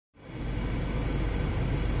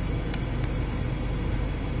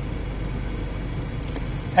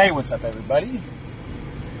Hey, what's up, everybody?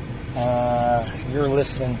 You're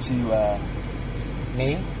listening to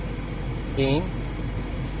me, Dean.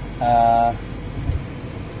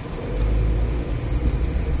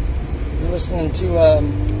 You're listening to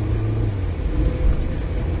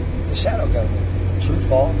The Shadow Government. True,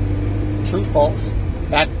 false,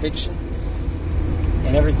 fact, fiction,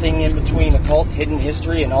 and everything in between, occult, hidden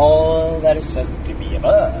history, and all that is said to be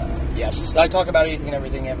above. Yes, I talk about anything and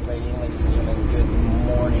everything, everybody, ladies and gentlemen. Good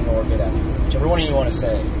morning or good afternoon, whichever one you want to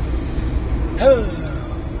say. Oh,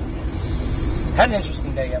 yes. Had an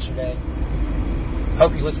interesting day yesterday.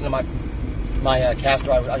 Hope you listened to my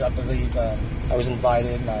caster. I believe I was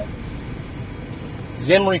invited.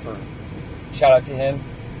 Zen Reaper, shout out to him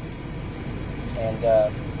and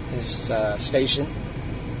his station.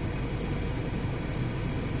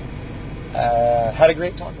 Had a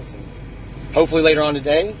great talk with him. Hopefully later on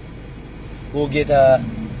today we'll get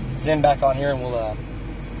Zen back on here and we'll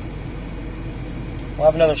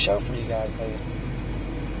have another show for you guys, maybe.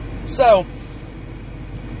 So,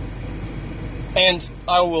 and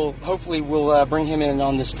I will hopefully we'll bring him in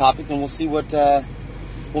on this topic, and we'll see what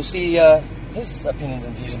his opinions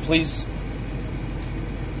and views. And please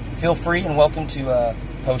feel free and welcome to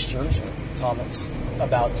post yours or comments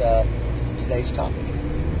about today's topic.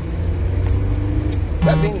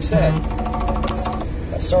 That being said,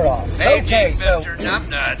 let's start off. Paging Mr.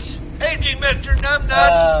 Numbnuts. Paging Mr.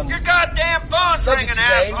 Numbnuts. Your goddamn phone's ringing,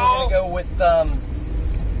 asshole. We're going to go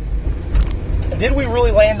with, did we really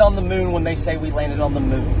land on the moon when they say we landed on the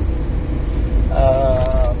moon?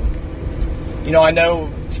 I know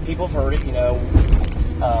people have heard it,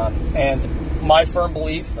 and my firm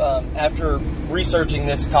belief, after researching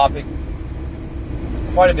this topic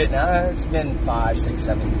quite a bit now, it's been 5, 6,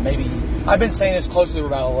 7, maybe, I've been saying this closely for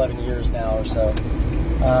about 11 years now or so.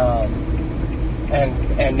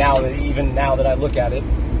 And now that I look at it,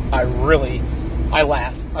 I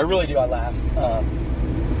laugh. I really do. I laugh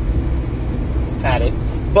at it.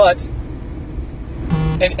 But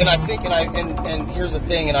and I think and here's the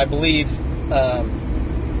thing, and I believe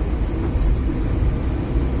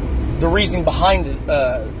the reason behind it.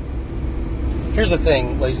 Here's the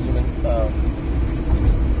thing, ladies and gentlemen.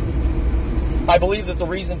 I believe that the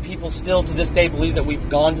reason people still to this day believe that we've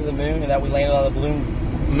gone to the moon and that we landed on the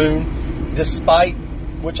moon, despite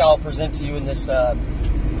which I'll present to you in this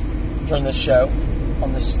during this show,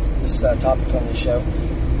 on this topic on this show,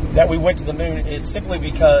 that we went to the moon is simply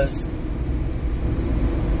because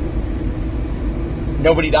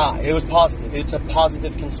nobody died. It was positive. It's a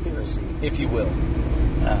positive conspiracy, if you will.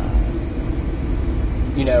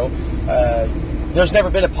 There's never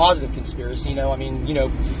been a positive conspiracy.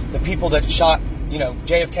 The people that shot,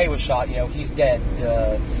 JFK was shot. He's dead.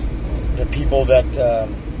 The people that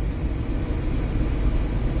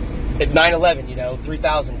at 9/11,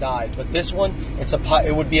 3,000 died. But this one,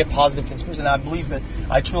 it would be a positive conspiracy, and I believe that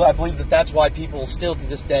that's why people still to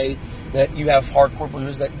this day, that you have hardcore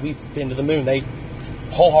believers that we've been to the moon. They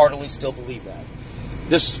wholeheartedly still believe that,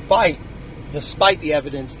 despite the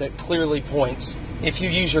evidence that clearly points, if you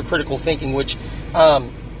use your critical thinking, which,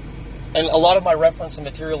 and a lot of my reference and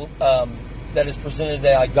material that is presented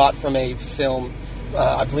today, I got from a film.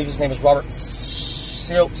 I believe his name is Robert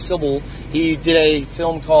Sibel. He did a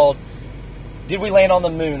film called "Did We Land on the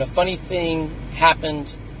Moon? A Funny Thing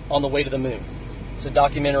Happened on the Way to the Moon." It's a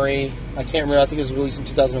documentary. I can't remember. I think it was released in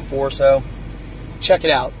 2004. So check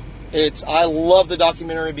it out. I love the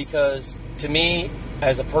documentary because, to me,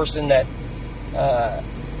 as a person that,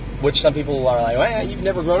 which some people are like, you've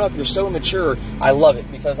never grown up, you're so immature. I love it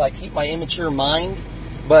because I keep my immature mind,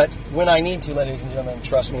 but when I need to, ladies and gentlemen,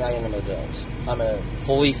 trust me, I am an adult. I'm a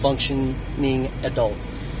fully functioning adult.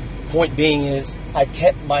 Point being is, I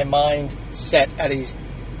kept my mind set at a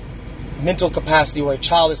mental capacity or a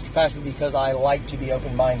childish capacity because I like to be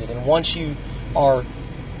open-minded. And once you are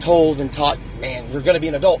told and taught, man, you're going to be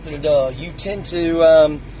an adult, you tend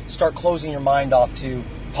to start closing your mind off to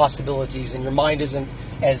possibilities, and your mind isn't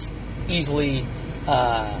as easily,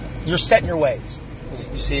 you're set in your ways.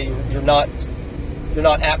 You see, you're not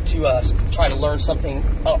apt to try to learn something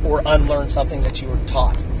or unlearn something that you were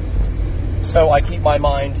taught. So I keep my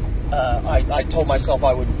mind, I told myself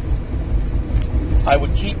I would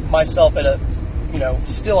keep myself at a,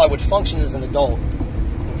 still I would function as an adult,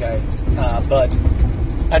 okay? But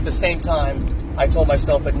at the same time, I told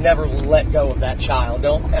myself, but never let go of that child.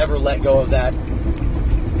 Don't ever let go of that,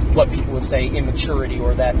 what people would say, immaturity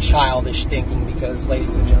or that childish thinking, because,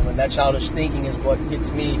 ladies and gentlemen, that childish thinking is what gets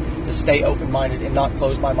me to stay open-minded and not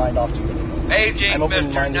close my mind off to anything. Aging I'm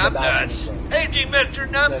open-minded Mr. about Numbnuts. anything. Aging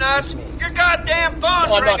Mr. That's just me. Numbnuts. Your goddamn phone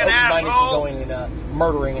No, I'm not ringing, open-minded to asshole. going and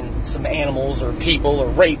murdering and some animals or people or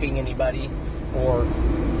raping anybody or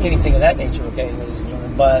anything of that nature, okay, ladies and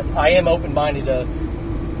gentlemen. But I am open-minded to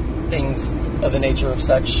things of the nature of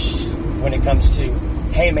such when it comes to,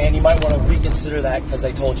 hey, man, you might want to reconsider that because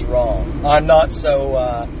they told you wrong. I'm not so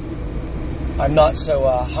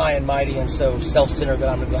high and mighty and so self-centered that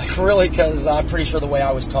I'm going to be like, really, because I'm pretty sure the way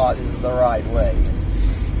I was taught is the right way.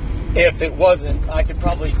 If it wasn't, I could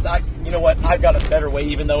probably, you know what, I've got a better way,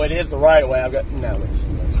 even though it is the right way. I've got, no,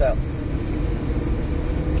 so,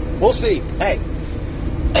 we'll see. Hey,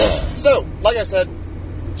 so, like I said,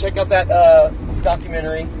 check out that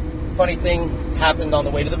documentary. Funny thing happened on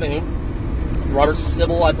the way to the moon. Robert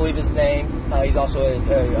Sybil, I believe his name. He's also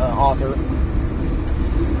an author.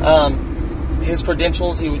 His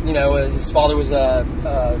credentials, his father was a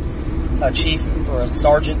chief or a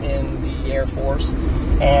sergeant in the Air Force.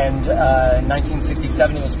 And in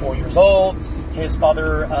 1967, he was 4 years old. His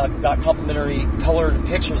father got complimentary colored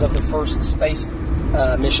pictures of the first space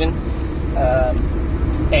mission.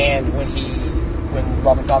 And when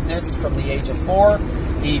Robert got this from the age of 4,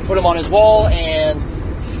 he put them on his wall, and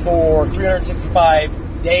for 365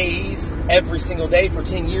 days, every single day for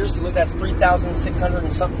 10 years, that's 3,600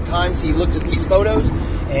 and something times he looked at these photos.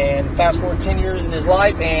 And fast forward 10 years in his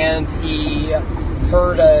life, and he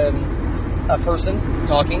heard a person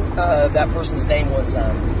talking. That person's name was,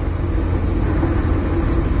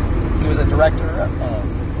 he was a director.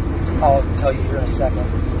 I'll tell you here in a second,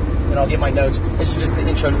 and I'll get my notes. This is just the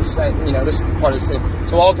intro to the site. This is part of the thing.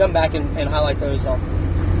 So I'll come back and highlight those,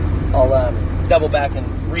 and I'll double back and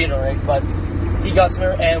reiterate. But he got some,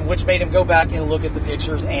 and which made him go back and look at the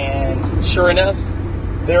pictures, and sure enough,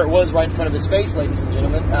 there it was right in front of his face, ladies and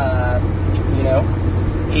gentlemen.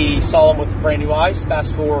 He saw him with brand new eyes.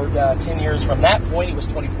 Fast forward 10 years from that point, he was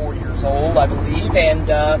 24 years old, I believe, and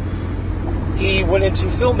he went into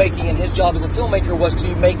filmmaking, and his job as a filmmaker was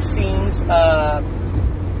to make scenes that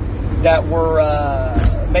were,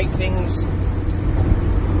 make things,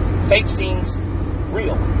 fake scenes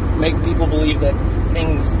real. Make people believe that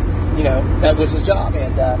things, that was his job.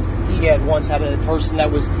 And he had once had a person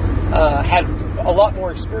that was, had a lot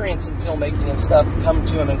more experience in filmmaking and stuff come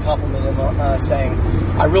to him and compliment him, saying,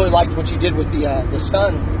 I really liked what you did with the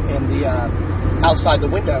sun in the outside the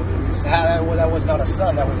window. That was not a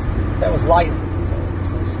sun, that was lighting.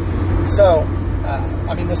 So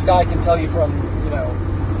this guy can tell you from,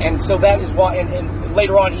 and so that is why, and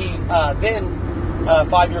later on he, then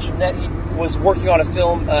 5 years from that, he was working on a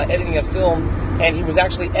film, editing a film, and he was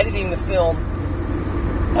actually editing the film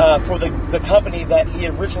for the company that he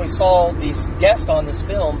originally saw this guest on this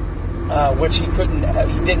film, which he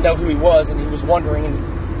didn't know who he was, and he was wondering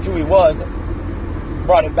who he was.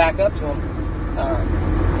 Brought it back up to him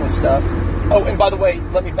and stuff. Oh, and by the way,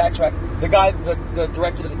 let me backtrack. The guy, the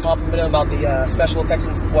director that complimented him about the special effects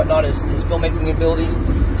and whatnot, his filmmaking abilities,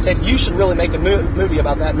 said, you should really make a movie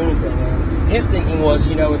about that moon thing. And his thinking was,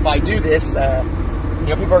 if I do this,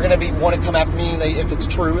 people are going to want to come after me. If it's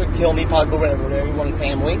true, kill me, probably, whatever. He wanted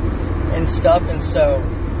family and stuff. And so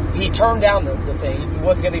he turned down the thing. He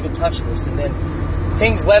wasn't going to even touch this. And then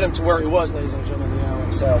things led him to where he was, ladies and gentlemen.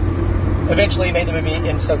 And so eventually he made the movie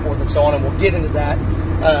and so forth and so on. And we'll get into that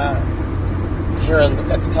here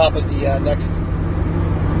at the top of the next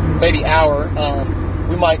maybe hour.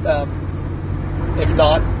 We might, if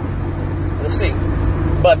not, we'll see.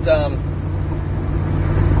 But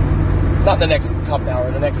not the next top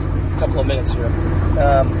hour, the next couple of minutes here.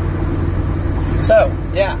 So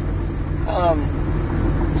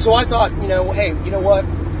I thought, hey, you know what?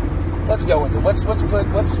 Let's go with it. Let's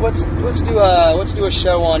do a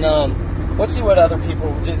show on. Let's see what other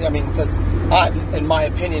people did. Because in my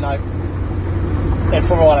opinion, and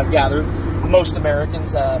from what I've gathered, most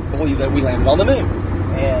Americans believe that we landed on the moon.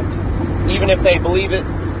 And even if they believe it,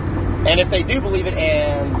 and if they do believe it,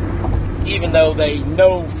 and even though they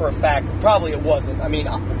know for a fact, probably it wasn't.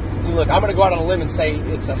 Look, I'm going to go out on a limb and say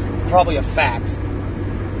it's probably a fact.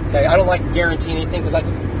 Okay, I don't like to guarantee anything because I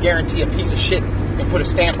can guarantee a piece of shit and put a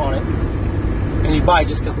stamp on it, and you buy it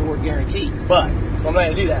just because of the word guarantee. But so I'm not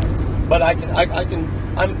going to do that. But I'm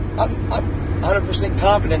 100%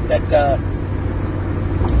 confident that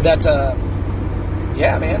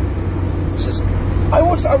yeah, man. It's just I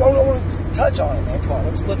want to touch on it, man. Come on,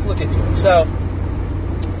 let's look into it. So,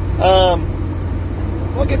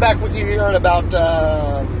 we'll get back with you here in about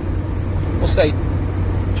we'll say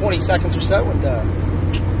 20 seconds or so, and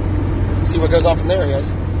see what goes on from there,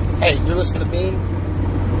 guys. Hey, you're listening to Bean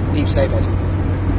Deep State, man.